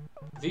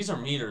 These are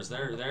meters.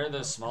 They're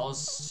the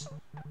smallest,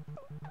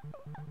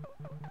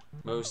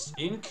 most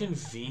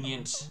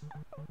inconvenient,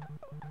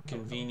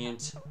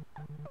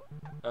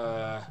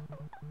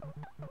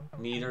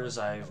 meters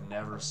I've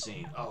never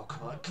seen. Oh,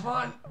 come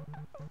on.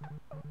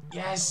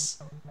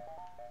 Yes.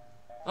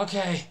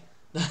 Okay.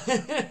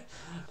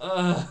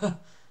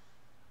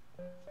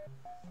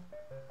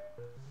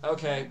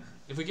 Okay.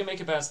 If we can make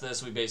it past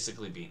this, we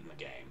basically beaten the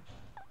game.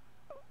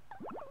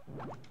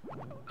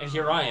 And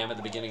here I am at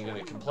the beginning of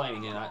it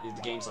complaining, and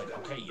the game's like,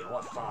 okay, you know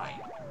what, fine.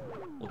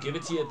 We'll give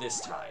it to you this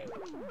time.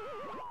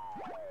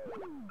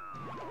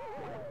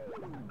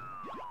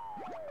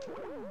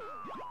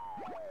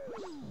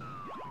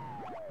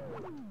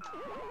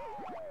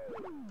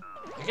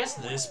 I guess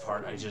this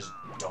part I just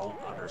don't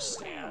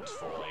understand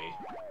fully.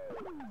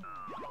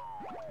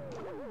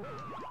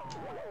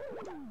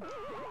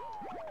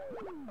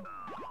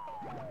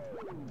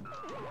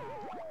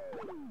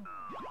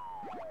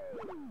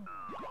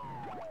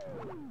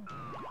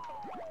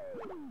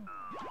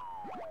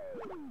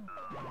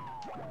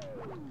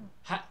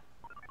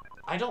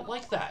 I don't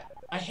like that.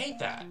 I hate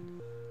that.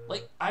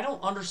 Like, I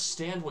don't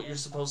understand what you're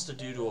supposed to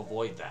do to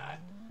avoid that.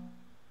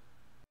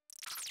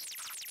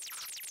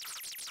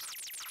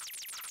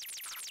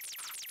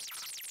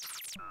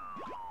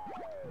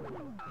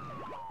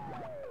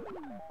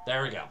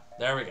 There we go.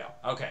 There we go.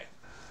 Okay.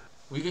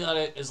 We got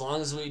it. As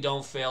long as we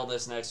don't fail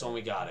this next one,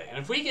 we got it. And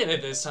if we get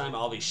it this time,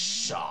 I'll be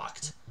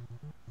shocked.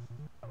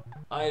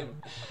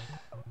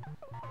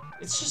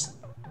 It's just...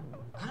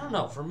 I don't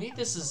know. For me,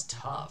 this is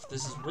tough.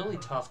 This is really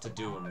tough to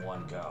do in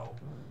one go.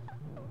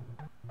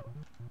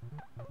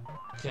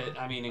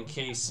 I mean, in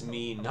case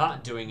me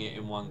not doing it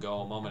in one go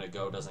a moment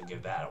ago doesn't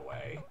give that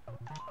away.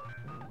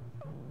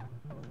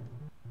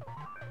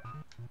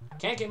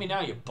 Can't get me now,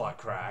 you butt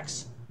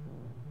cracks.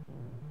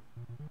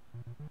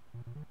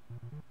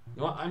 You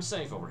know what? I'm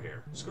safe over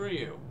here. Screw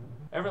you.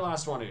 Every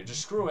last one of you.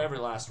 Just screw every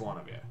last one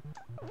of you.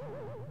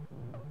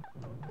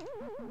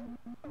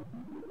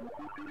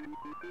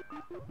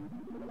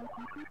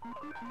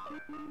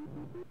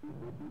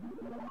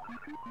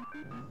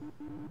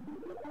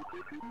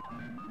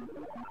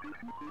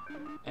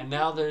 And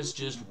now there's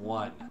just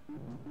one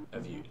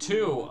of you.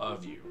 Two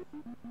of you.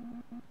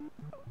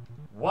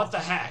 What the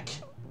heck?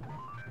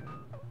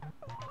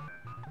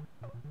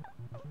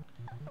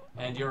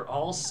 And you're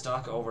all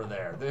stuck over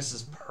there. This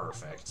is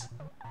perfect.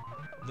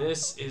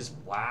 This is...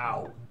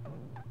 wow.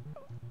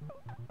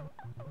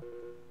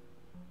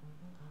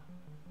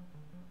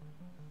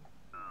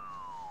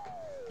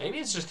 Maybe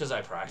it's just because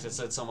I practice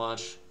it so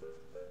much.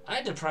 I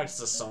had to practice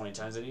this so many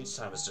times, and each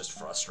time it's just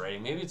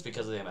frustrating. Maybe it's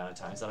because of the amount of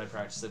times that I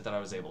practiced it that I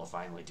was able to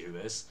finally do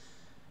this.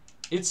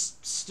 It's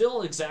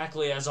still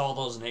exactly as all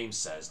those names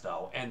says,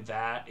 though, and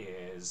that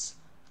is...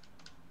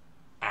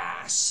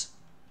 ass.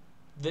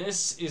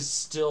 This is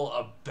still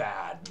a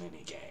bad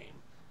minigame.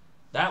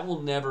 That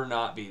will never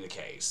not be the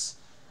case.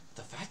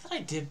 The fact that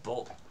I did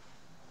both...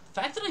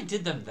 the fact that I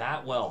did them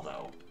that well,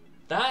 though,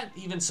 that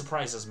even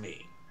surprises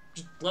me.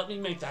 Just let me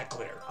make that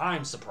clear.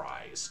 I'm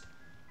surprised.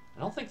 I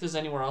don't think there's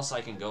anywhere else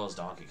I can go as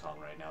Donkey Kong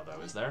right now, though,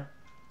 is there?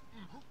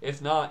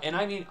 If not, and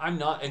I mean, I'm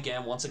not,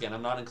 once again,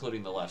 I'm not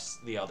including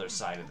the other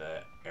side of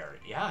the area.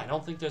 Yeah, I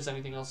don't think there's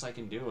anything else I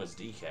can do as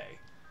DK.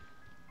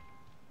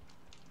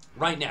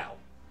 Right now.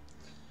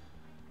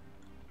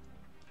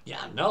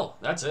 Yeah, no,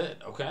 that's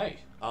it. Okay.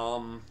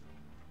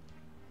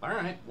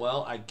 Alright,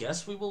 well, I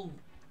guess we'll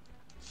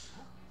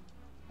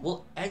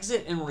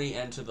exit and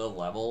re-enter the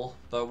level,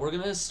 but we're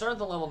gonna start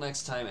the level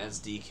next time as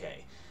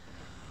DK.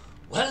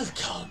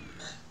 Welcome!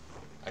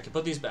 I can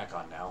put these back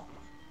on now.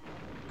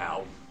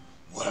 Ow.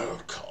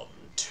 Welcome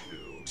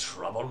to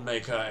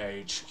Troublemaker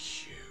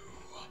HQ.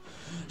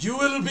 You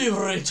will be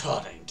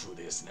returning to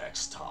this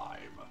next time.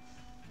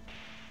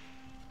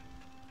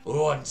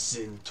 Once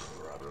in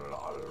trouble,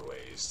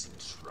 always in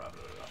trouble.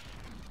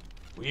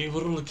 We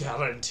will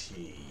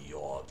guarantee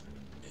your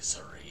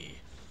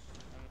misery.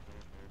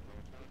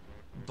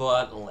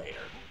 But later.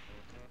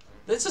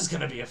 This is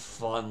gonna be a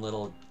fun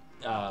little,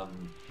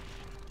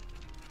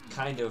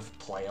 kind of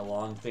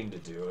play-along thing to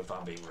do, if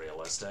I'm being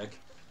realistic.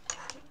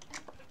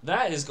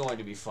 That is going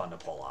to be fun to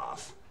pull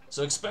off.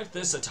 So expect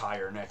this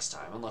attire next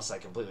time, unless I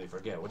completely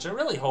forget, which I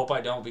really hope I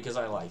don't, because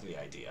I like the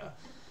idea.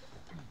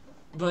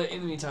 But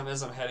in the meantime,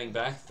 as I'm heading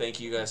back, thank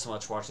you guys so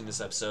much for watching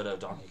this episode of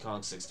Donkey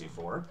Kong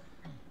 64.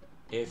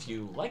 If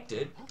you liked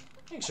it,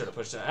 make sure to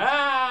push that.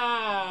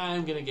 Ah!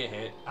 I'm gonna get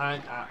hit.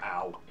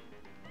 Ow.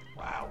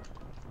 Wow.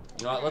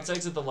 You know what? Let's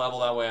exit the level,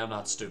 that way I'm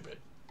not stupid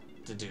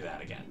to do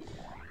that again.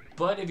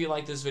 But if you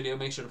like this video,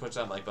 make sure to push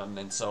that like button,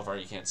 and so far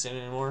you can't see it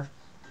anymore.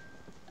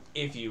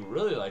 If you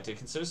really liked it,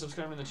 consider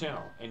subscribing to the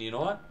channel. And you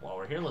know what? While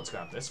we're here, let's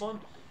grab this one.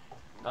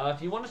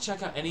 If you want to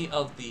check out any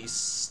of the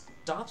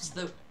stops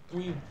that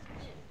we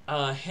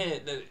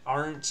hit that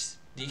aren't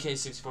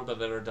DK64 but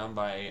that are done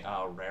by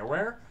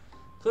Rareware,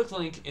 click the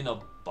link in the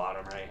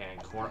bottom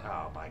right-hand corner.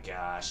 Oh my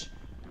gosh.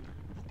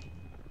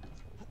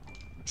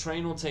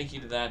 Train will take you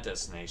to that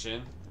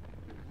destination.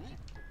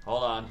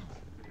 Hold on.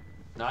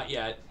 Not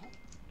yet.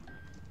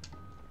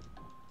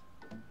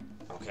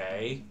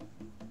 Okay.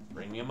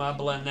 Bring me my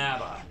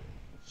banana.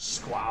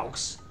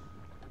 Squawks.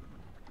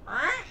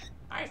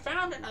 I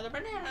found another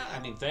banana. I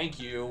mean, thank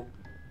you.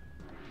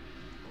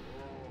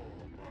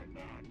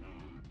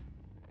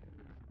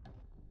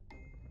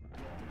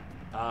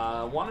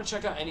 Want to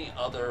check out any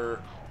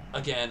other,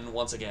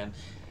 once again,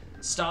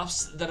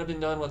 stops that have been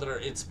done, whether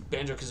it's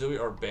Banjo-Kazooie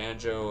or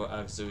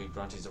Banjo-Kazooie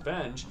Grunty's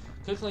Revenge.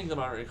 Click the link in the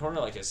bottom right corner,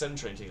 like I said, and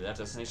train to that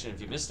destination.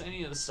 If you missed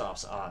any of the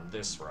stops on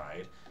this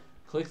ride,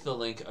 click the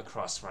link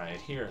across right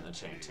here in the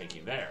chain, take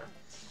you there.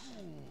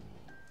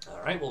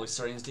 Alright, we'll be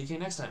starting as DK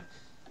next time.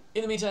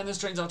 In the meantime, this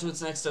train's off to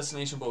its next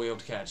destination, but we hope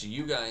to catch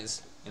you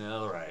guys in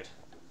another ride.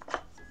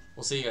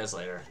 We'll see you guys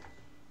later.